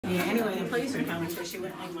Yeah, anyway, the police are coming, so she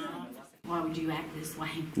wouldn't leave my office. Why would you act this way?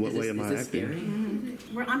 What way am I acting?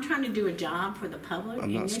 I'm trying to do a job for the public,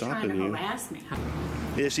 I'm not and you're stopping trying to you. harass me.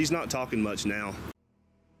 Yeah, she's not talking much now.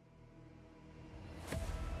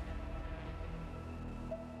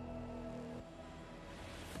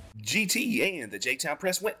 GT and the J-Town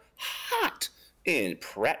Press went hot in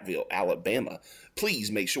Prattville, Alabama.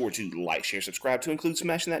 Please make sure to like, share, subscribe to include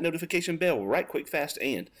smashing that notification bell right quick, fast,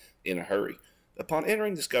 and in a hurry. Upon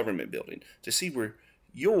entering this government building to see where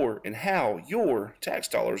your and how your tax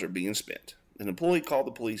dollars are being spent, an employee called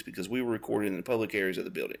the police because we were recording in the public areas of the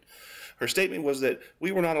building. Her statement was that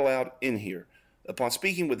we were not allowed in here. Upon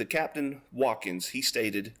speaking with the Captain Watkins, he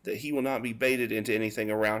stated that he will not be baited into anything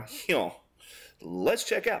around him. Let's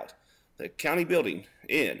check out the county building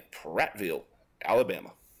in Prattville,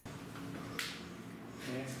 Alabama.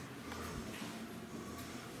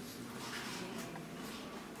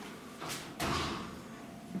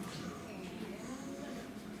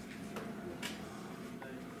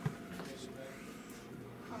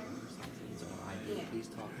 Please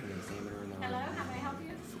talk to the examiner. Hello, how may I help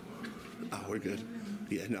you? Oh, we're good.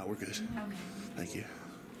 Yeah, no, we're good. Okay. Thank you.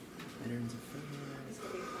 Veterans Affairs.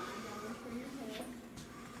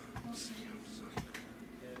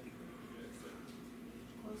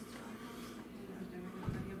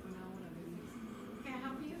 Can I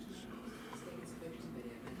help you?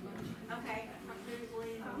 Okay.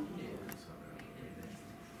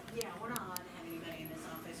 Yeah, we're not allowed to have anybody in this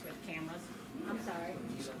office with cameras. I'm sorry.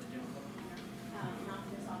 Not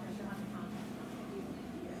in this office. You'll have to contact them.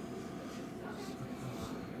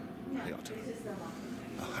 How y'all doing? This is the law.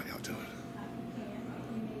 Oh, how y'all doing?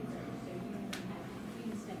 You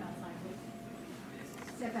can step outside, please.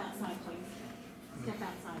 Step outside, please. Step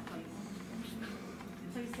outside, please.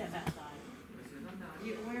 Please step outside.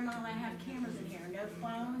 We're not allowed to have cameras in here. No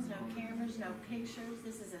phones, no cameras, no pictures.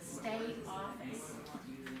 This is a state office.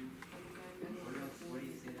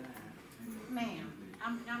 Ma'am,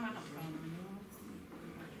 I'm not a problem.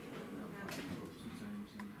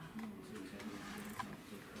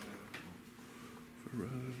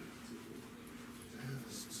 Road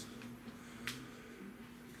tests.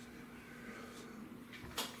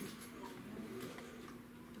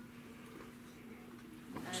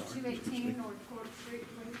 218 North Court Street,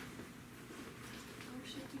 please.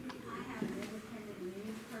 I have an independent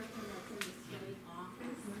news person that's in the state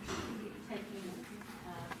office taking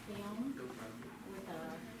film with a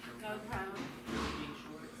GoPro.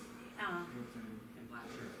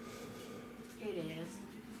 It is.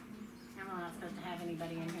 I'm not supposed to have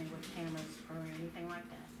anybody in here with cameras or anything like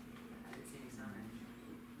that. I didn't see any sign.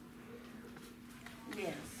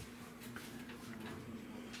 Yes.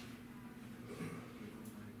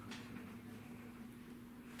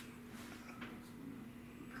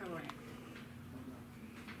 Correct.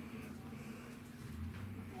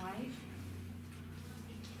 White.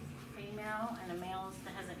 Female, and a male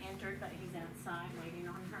that hasn't entered, but he's outside waiting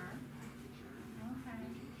on her. Okay.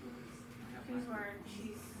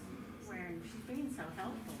 She's being so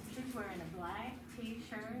helpful. She's wearing a black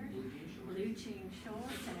t-shirt, blue jean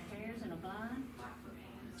shorts, and her hair's in a bun.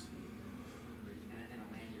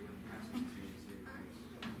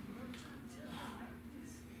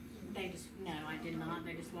 No, I did not.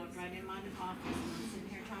 They just walked right in my office and I'm sitting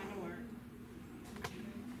here trying to work.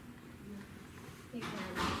 He's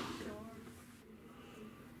wearing shorts.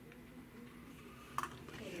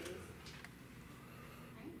 It is.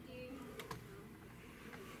 Thank you.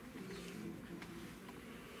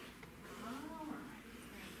 All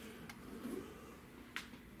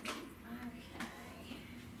right. Okay.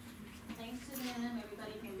 Thanks to them,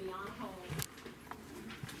 everybody can be on hold.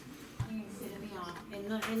 You can sit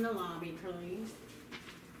in the lobby, please.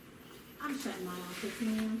 I'm shutting my office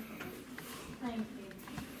in. Thank you.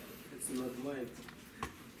 It's another way.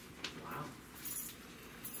 Wow.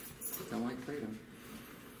 Sound like freedom.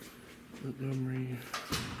 Montgomery.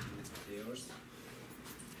 Yours?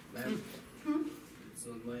 Ma'am? It's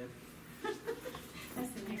another way.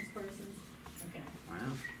 That's the next person's. Okay.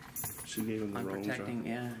 Wow. She gave him the wrong job.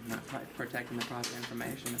 Not protecting the private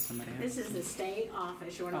information of somebody else. This is the state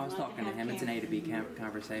office. You're I not was allowed talking to to have him. It's an A to B cameras.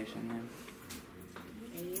 conversation. Yeah.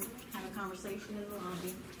 And you have a conversation in the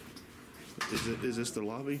lobby. Is this the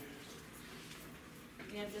lobby?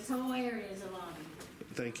 Yeah, this whole area is a lobby.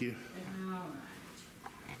 Thank you. All right.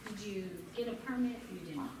 Did you get a permit? You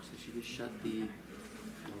did not. So she just shut the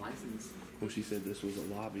license. Well, she said this was a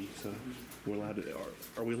lobby, so we're allowed to.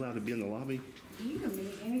 Are we allowed to be in the lobby? You can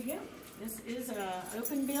be in here. This is an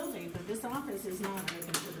open building, but this office is not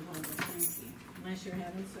open to the public. Thank you, unless you're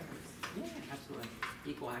having service. Yeah, absolutely.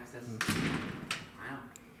 Equal access. Wow.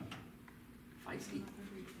 Feisty.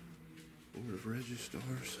 Board of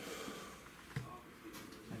Registrars.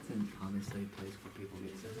 That's an honestly a place where people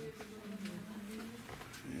get sick.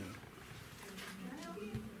 Yeah.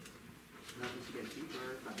 Not just to get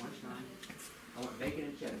cheaper at lunchtime. I want bacon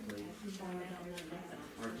and cheddar, please.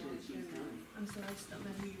 Or chili cheese done. I'm sorry, I just don't know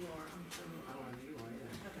who you are. I'm sorry. I don't know who you are either.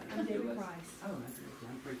 I'm David Price. Oh, that's good.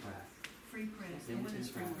 I'm free class. Free press. And what is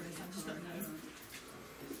free press? I just don't know.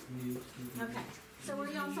 News. Okay. So where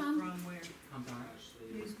y'all from? From where? I'm sorry.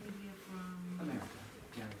 News media from? America.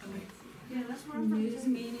 Yeah. Yeah, that's where I'm from. News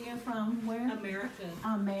media from where? America.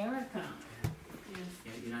 America. Yes.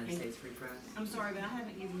 Yeah, United States Free Press. I'm sorry, but I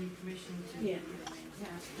haven't given you permission to. Yeah.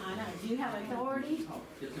 I know. Do you have authority?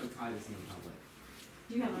 There's no privacy in public.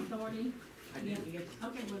 Do you have authority? I do.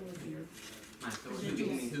 Okay, when was your? My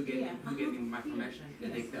authority. Who gave me my permission? The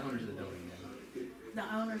owners of the building did. The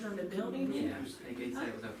owners of the building? Yeah, they said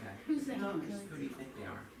it was okay. Who's the owners? Who do you think they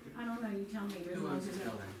are? I don't know. You tell me. Who owns this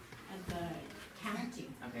building? At the county.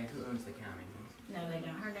 Okay, who owns the county? No, they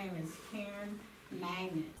don't. Her name is Karen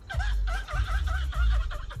Magnet.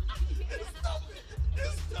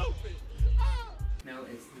 No,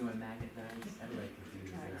 it's doing magnet does. Everybody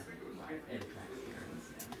confuses it. It attracts parents,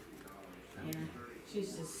 Yeah,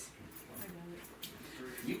 she's just.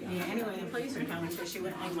 You got Yeah, anyway, the police are coming, so she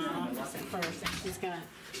wouldn't leave my office at first, and she's got.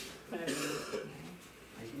 Am I saying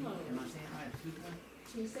right?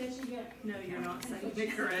 She says she got. No, you're not saying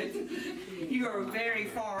it correct. You are very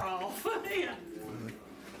far off. Yeah.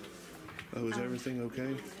 Oh, is everything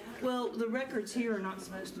okay? Well, the records here are not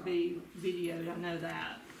supposed to be videoed, I know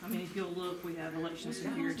that. I mean, if you'll look, we have election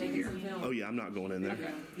security here. Oh yeah, I'm not going in there.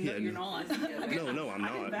 Okay. Yeah, No, you're not. No, I'm I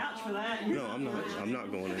can not. vouch for that. No, I'm not. I'm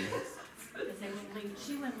not going in there. Because they wouldn't leave,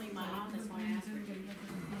 she wouldn't leave my office when I asked her to. I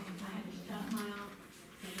had to shut my office.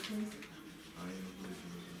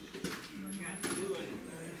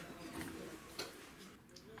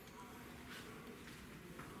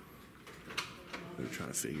 We're trying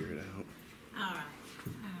to figure it out. All right.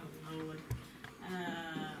 Oh, Lord.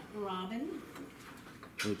 Robin.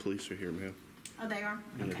 The police are here, ma'am. Oh, they are?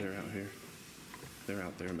 Yeah, Okay. they're out here. They're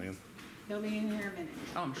out there, ma'am. They'll be in here in a minute.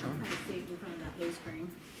 Oh, I'm sure. I just saved in front of that blue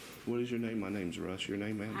screen. What is your name? My name's Russ. Your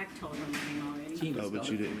name, ma'am? I told them my name already. Oh, but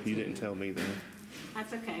you didn't tell me that.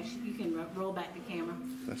 That's okay. You can roll back the camera.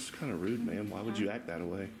 That's kind of rude, ma'am. Why would you act that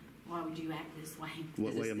way? Why would you act this way?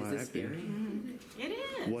 What way am I acting? It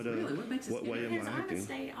is. What Really? What makes it what way scary? am Because I I'm a acting?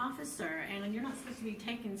 state officer, and you're not supposed to be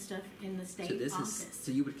taking stuff in the state So this office. is.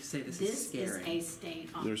 So you would say this is scary. a state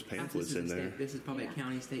office. There's pamphlets This is in a there. state- This is probably Yeah. a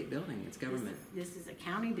county state building. It's government. This is a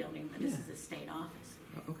county building, but this Yeah. is a state office.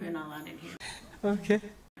 Oh, okay. You're not allowed in here. Okay.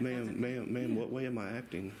 Ma'am, what way am I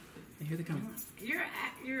acting? Here they come.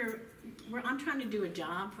 I'm trying to do a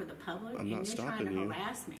job for the public, I'm and not you're stopping trying to you.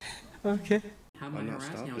 harass me. Okay. How am I I'm not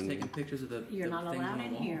harassing? I was stopping taking you. pictures of the You're the not things allowed on the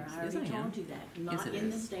in here. walls. I already Yes, I am. told you that. Not it in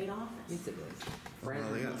the is. state office. Yes, it is.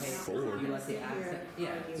 Well, they got Hey, 4. You let the access. Yeah,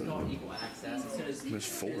 it's called equal access. As soon as, There's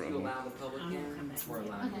 4 as of you them. allow the public I'm gonna come in, back. we're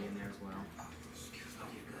allowed to be in there as well.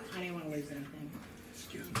 I didn't want to lose anything.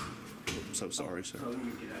 I'm so sorry, sir.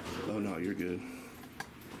 Oh no, you're good.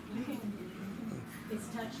 It's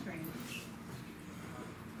touchscreen.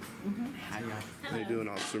 How y'all? How you doing,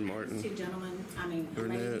 Officer Martin? Two gentlemen, a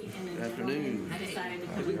Burnett. lady and a gentleman decided to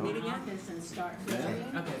come to my office and start filming.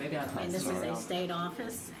 Okay, maybe I'll And this is a state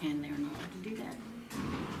office, and they're not allowed to do that.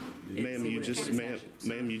 Ma'am,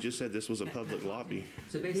 you just said this was a public lobby.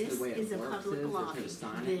 So basically, This the way is it a works public is lobby. there's no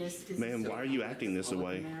signage. This is. Ma'am, why are you acting this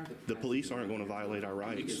way? The police aren't going to violate our You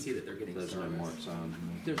can rights. see that they're getting service.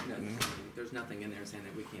 There's nothing in there saying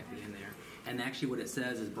that we can't be in there. And actually, what it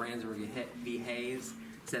says is Brandsburg v. Hayes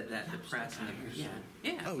said that the press and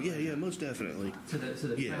the Oh yeah, most definitely. So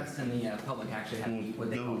the Yeah. press and the public actually have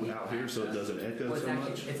what they call Go out here so it doesn't echo Well, so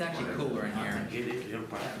much. it's actually cooler in here.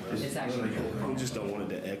 It's actually cooler. I just don't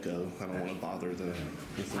want it to echo. I don't want to bother the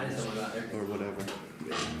I just don't know about there. or whatever.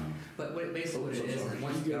 But basically what it is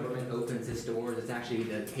once the government opens its doors, it's actually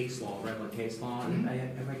the case law, regular case law.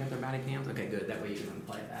 Everybody got their body cams? Okay, good. That way you can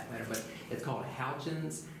play it back later. But it's called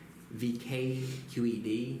Houchins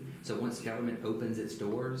VKQED. So once government opens its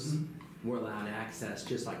doors, we're allowed access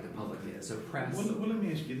just like the public is. So press, Well, let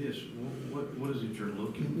me ask you this. What is it you're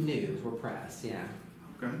looking news, we're press, yeah.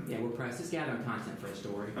 for? Okay. Yeah, we're press. It's gathering content for a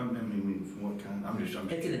story. I mean, what kind? I'm just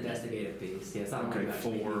It's an investigative piece, yes. I don't Okay, know about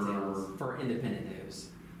any for- details. For independent news.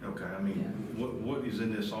 Okay, I mean, what is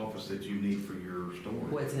in this office that you need for your story?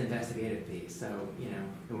 Well, it's an investigative piece, so,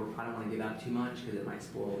 I don't want to give out too much because it might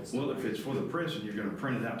spoil the story. Well, if it's for the press and you're gonna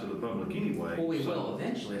print it out to the public anyway. Well, we so- will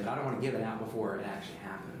eventually, but I don't want to give it out before it actually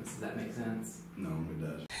happens. Does that make sense? No, it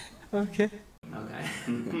does. Okay.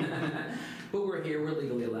 But we're here, we're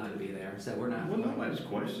legally allowed to be there, so we're not. Well, nobody's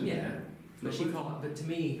questioning Yeah. that. But but to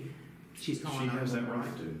me, she's calling. She has that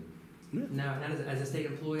right to. No, not as a state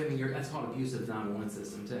employee. I mean, that's called abuse of the 911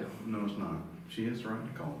 system too. No, it's not. She has the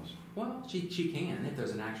right to call us. Well, she can if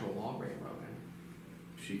there's an actual law being broken.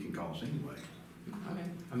 She can call us anyway. Okay.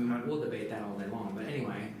 I mean, we'll debate that all day long. But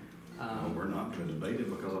anyway. Well, we're not going to debate it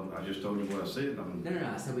because I just told you what I said.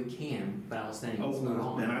 No. I said we can, but I was saying let's move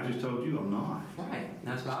on. And I just told you I'm not. Right.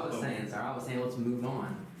 That's what I was saying, sir. I was saying let's move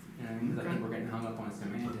on. You know, because I think we're getting hung up on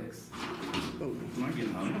semantics. Oh, I'm not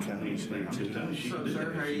getting hung up on anything. I'm just telling you she can do that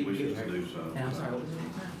if she wishes to do so. And I'm sorry, what was your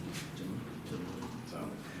name, sir? So,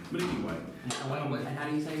 but anyway. And how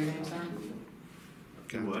do you say your name, sir?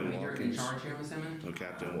 What? I mean, you're in charge here, I'm assuming? Oh,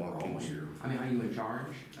 Captain We're all Watkins. here. I mean, are you in charge?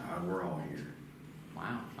 We're all here.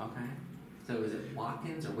 Wow, okay. So is it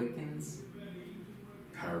Watkins or Witkins?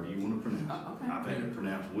 However you want to pronounce it. Oh, okay. I've had it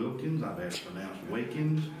pronounced Wilkins. I've had it pronounced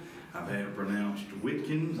Wakins. I've had it pronounced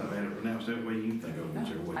Witkins. I've had it pronounced that way you think of it.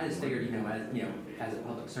 Whichever way I just you want. figured, as a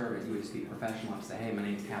public servant, you would just be professional and say, hey, my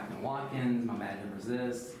name's Captain Watkins, my badge number is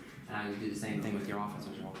this, and I would do the same thing with your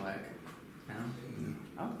officers real quick. You know?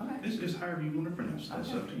 Oh, okay. It's however you want to pronounce it. That's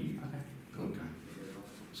Okay. up to you. Okay, cool. Okay.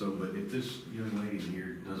 So, but if this young lady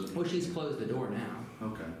here doesn't. Well, she's closed the door now.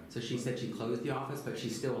 Okay. So she said she closed the office, but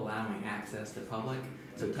she's still allowing access to public.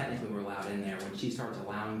 So technically we're allowed in there. When she starts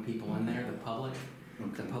allowing people in there, the public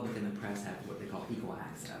and the press have what they call equal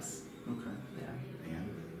access. Okay. Yeah. And?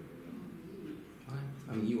 Okay.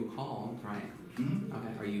 I mean, you were called, right? Mm-hmm.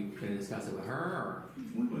 Okay. Are you going to discuss it with her or?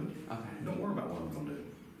 We would. Okay. Don't worry about what I'm going to do.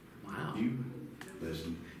 Wow.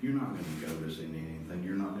 Listen, you're not going to goad us into anything.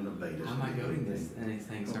 You're not going to bait us. I'm not into goading this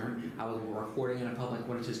anything, sir. I was reporting in a public,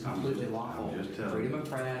 which is completely lawful. I'm just telling Freedom you. of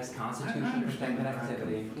press, I Constitution, understand protected that.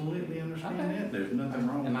 activity. I completely understand Okay. that. There's nothing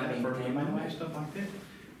wrong Am with I that. being First paid, by the way? Amendment, stuff like that.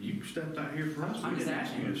 You stepped out here for us. I'm We just didn't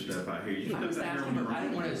ask asking. you to step out here. You I'm just stepped out here asking, on but your I didn't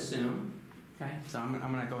own. want to assume. Okay, so I'm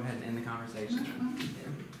going to go ahead and end the conversation.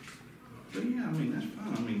 But yeah, I mean, that's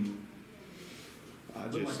fine. I mean, I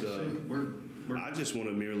but like I just, said, we're I just want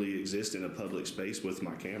to merely exist in a public space with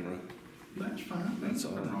my camera. that's fine. That's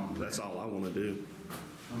all. nothing wrong with That's that. all I want to do.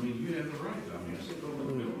 I mean, you have the right. I mean, it's a little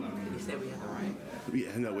bit. I mean, You said we have the right.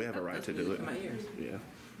 Yeah, no, we have a right to do it. In my ears. Yeah.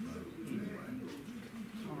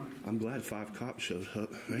 I'm glad 5 cops showed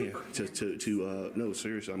up, man. No,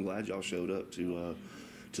 seriously, I'm glad y'all showed up to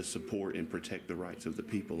support and protect the rights of the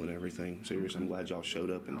people and everything. Seriously, I'm glad y'all showed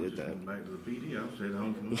up and did that. Going back to the PD, I was headed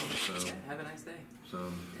home from work, so Yeah, have a nice day. so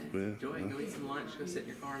Yeah. Enjoy. Go eat some lunch. Go sit in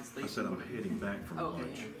your car and sleep. I said I'm heading back from Oh, okay.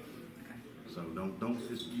 lunch. Yeah. Okay. So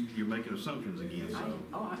you're making assumptions again. So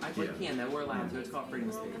I Yeah. can though. We're allowed to. It's called freedom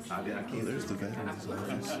of speech. I can't. Oh, there's the veterans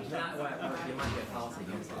office. Not what you might get policy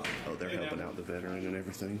against it. Oh, they're helping out the veteran and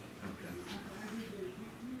everything. Okay.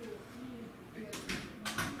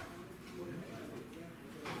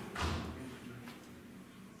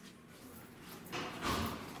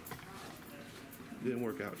 Didn't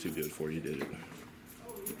work out too good for you, did it?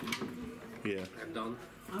 Yeah. I'm done.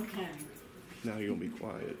 Okay. Now you're gonna be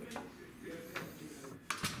quiet.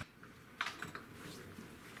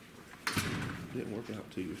 Didn't work out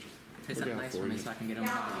too. Say something nice for me so I can get on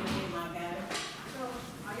the Y'all podcast. need my bad.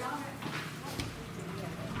 I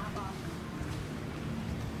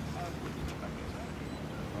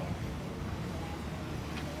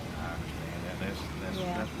understand that.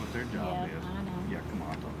 Yeah. That's what their job Yeah, is. I know. Yeah, come on,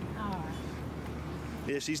 I'll talk to you. All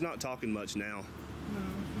right. Yeah, she's not talking much now.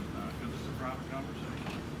 Because it's a private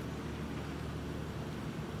conversation.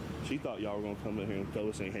 She thought y'all were gonna come in here and throw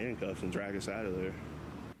us in handcuffs and drag us out of there.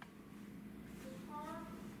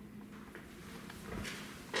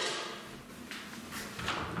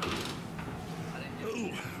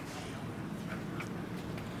 Ooh.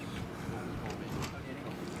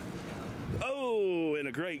 Oh, and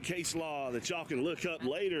a great case law that y'all can look up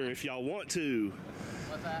later if y'all want to.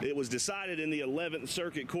 It was decided in the 11th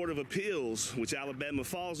Circuit Court of Appeals, which Alabama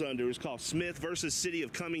falls under. It's called Smith versus City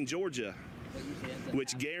of Cumming, Georgia,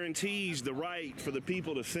 which guarantees the right for the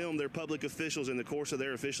people to film their public officials in the course of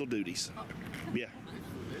their official duties. Yeah.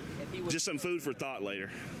 Just some food for thought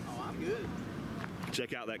later. Oh, I'm good.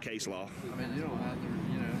 Check out that case law. I mean, you don't have to,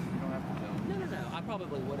 you don't have to tell me. No. I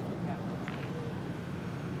probably would if you kept it.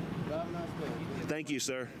 Have a nice day. Thank you,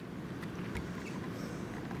 sir.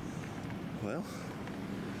 Well,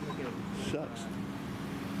 shucks.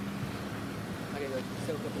 I gotta go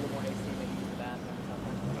soak up a little more AC, maybe use the bathroom or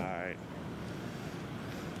something. All right.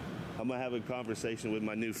 I'm gonna have a conversation with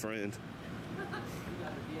my new friend. You got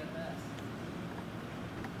the DFS.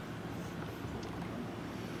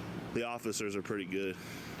 The officers are pretty good.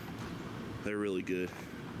 They're really good.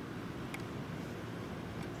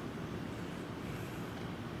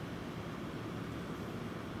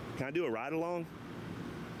 Can I do a ride along?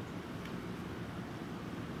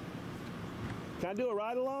 Can I do a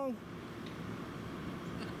ride along?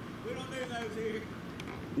 We don't do those here.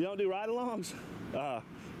 You don't do ride alongs?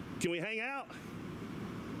 Can we hang out?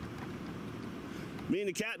 Me and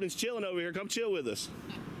the captain's chilling over here. Come chill with us.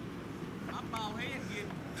 My bald head getting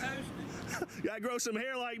toasted. You gotta grow some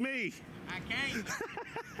hair like me. I can't.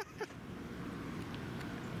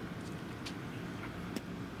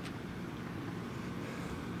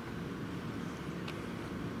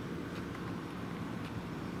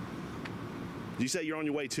 Did you say you're on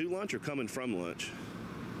your way to lunch or coming from lunch?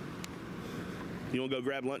 You want to go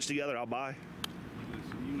grab lunch together? I'll buy.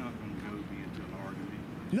 Listen, you're not going to go be into an argument.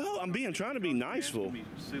 No, I'm trying to be nice. Asking me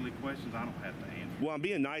silly questions I don't have to answer. Well, I'm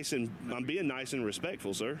being nice and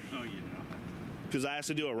respectful, sir. No, you're not. Because I asked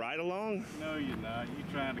to do a ride along. No, you're not. You're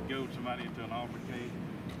trying to goad somebody into an altercation.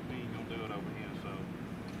 We ain't going to do it over here, so.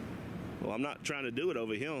 Well, I'm not trying to do it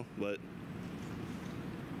over here, but.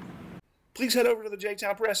 Please head over to the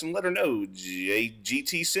J-Town Press and let her know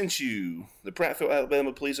GT sent you. The Prattville,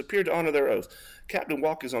 Alabama police appeared to honor their oath. Captain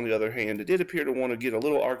Walkers, on the other hand, did appear to want to get a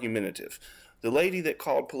little argumentative. The lady that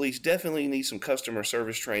called police definitely needs some customer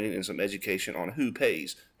service training and some education on who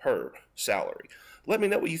pays her salary. Let me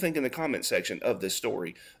know what you think in the comment section of this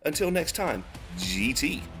story. Until next time,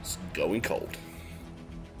 GT's going cold.